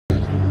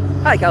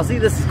Hi Kelsey,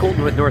 this is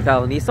Colton with North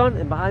Allen Nissan,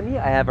 and behind me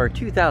I have our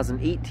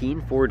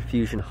 2018 Ford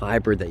Fusion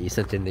Hybrid that you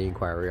sent in the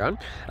inquiry on.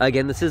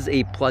 Again, this is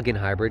a plug-in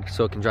hybrid,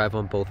 so it can drive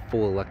on both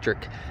full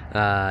electric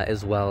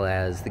as well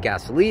as the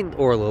gasoline,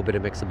 or a little bit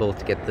of mix of both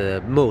to get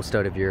the most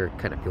out of your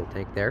kind of fuel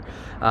tank there.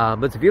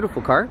 But it's a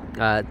beautiful car.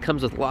 It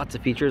comes with lots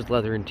of features: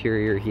 leather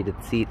interior,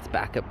 heated seats,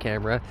 backup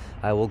camera.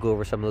 I will go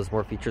over some of those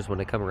more features when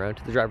I come around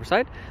to the driver's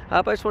side.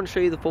 But I just want to show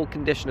you the full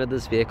condition of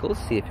this vehicle,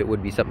 see if it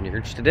would be something you're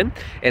interested in,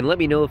 and let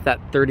me know if that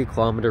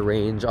 30-kilometer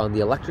range on the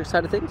electric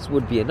side of things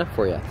would be enough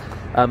for you.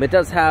 It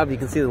does have, you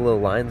can see the little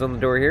lines on the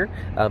door here.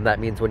 That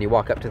means when you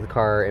walk up to the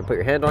car and put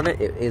your hand on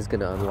it, it is going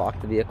to unlock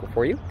the vehicle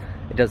for you.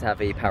 It does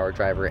have a power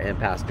driver and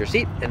passenger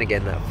seat, and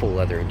again, that full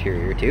leather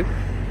interior too.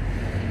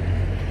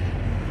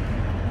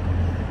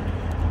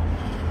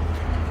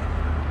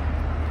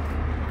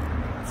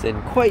 It's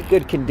in quite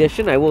good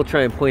condition. I will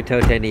try and point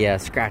out any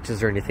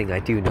scratches or anything I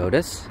do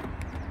notice.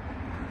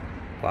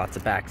 Lots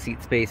of back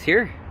seat space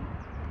here.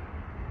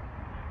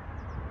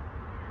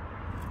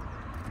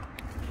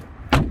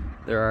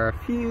 There are a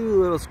few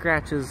little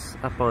scratches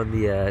up on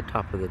the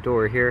top of the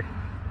door here.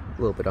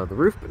 A little bit on the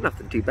roof, but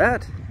nothing too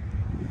bad.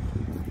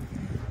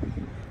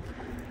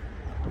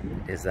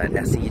 Is that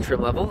SE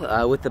trim level.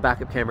 With the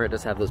backup camera, it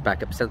does have those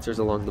backup sensors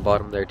along the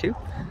bottom there too.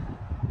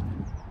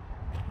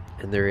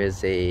 And there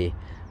is a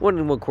 1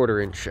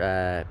 1/4 inch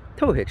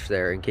tow hitch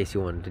there in case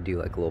you wanted to do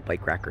like a little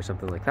bike rack or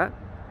something like that.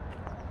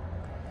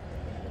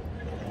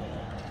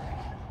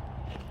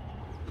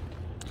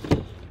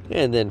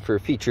 And then for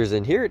features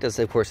in here, it does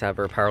of course have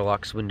our power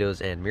locks,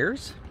 windows, and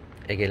mirrors.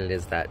 Again, it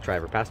is that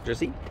driver passenger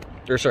seat,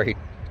 or sorry,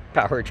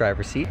 power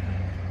driver seat.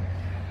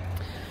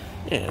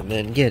 And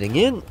then getting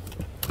in,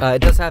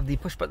 it does have the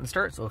push button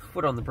start, so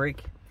foot on the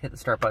brake, hit the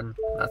start button,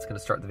 that's going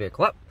to start the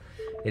vehicle up.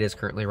 It is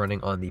currently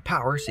running on the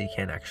power, so you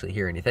can't actually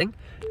hear anything.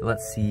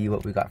 Let's see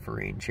what we got for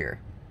range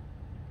here.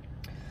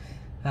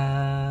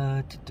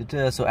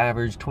 So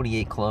average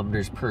 28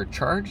 kilometers per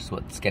charge is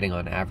what it's getting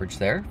on average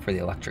there for the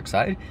electric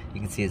side.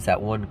 You can see it's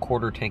at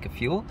 1/4 tank of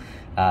fuel,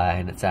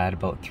 and it's at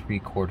about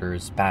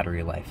 3/4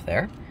 battery life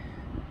there.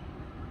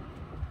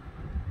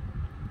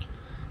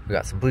 We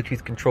got some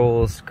Bluetooth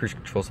controls, cruise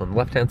controls on the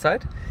left hand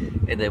side,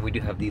 and then we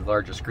do have the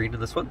larger screen in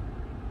this one.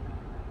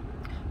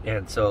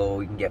 And so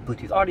we can get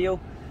Bluetooth audio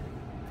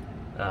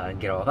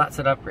and get all that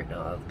set up. Right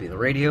now that'll be the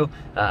radio.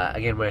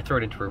 Again, when I throw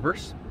it into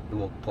reverse, it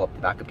will pull up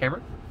the backup camera.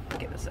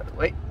 Get this out of the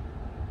way.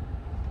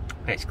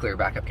 Nice clear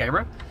backup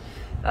camera.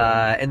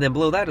 And then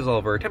below that is all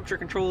of our temperature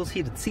controls,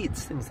 heated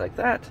seats, things like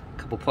that. A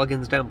couple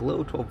plugins down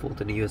below, 12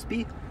 volt and a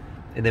USB.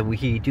 And then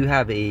we do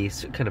have a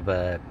kind of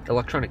a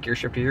electronic gear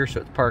shifter here,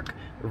 so it's park,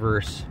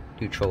 reverse,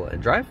 neutral,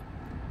 and drive.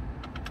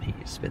 You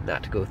spin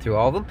that to go through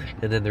all of them.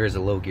 And then there is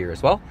a low gear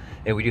as well.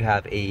 And we do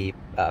have a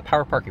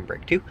power parking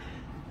brake too.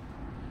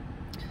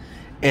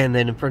 And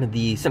then in front of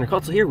the center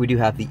console here, we do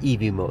have the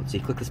EV mode. So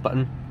you click this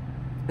button,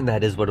 and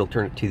that is what will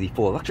turn it to the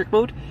full electric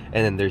mode.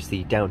 And then there's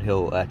the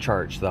downhill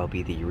charge, so that'll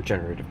be the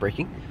regenerative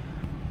braking.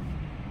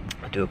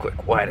 I'll do a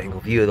quick wide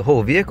angle view of the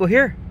whole vehicle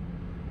here.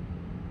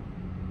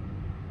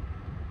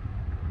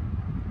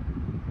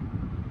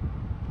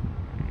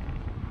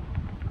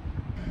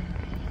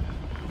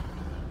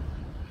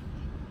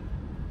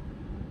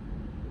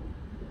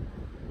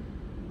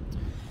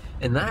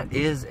 And that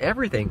is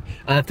everything.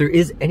 If there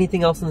is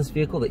anything else in this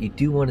vehicle that you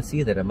do want to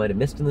see that I might have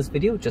missed in this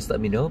video, just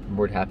let me know. I'm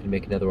more than happy to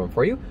make another one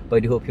for you. But I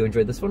do hope you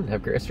enjoyed this one, and have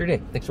a great rest of your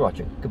day. Thanks for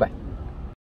watching. Goodbye.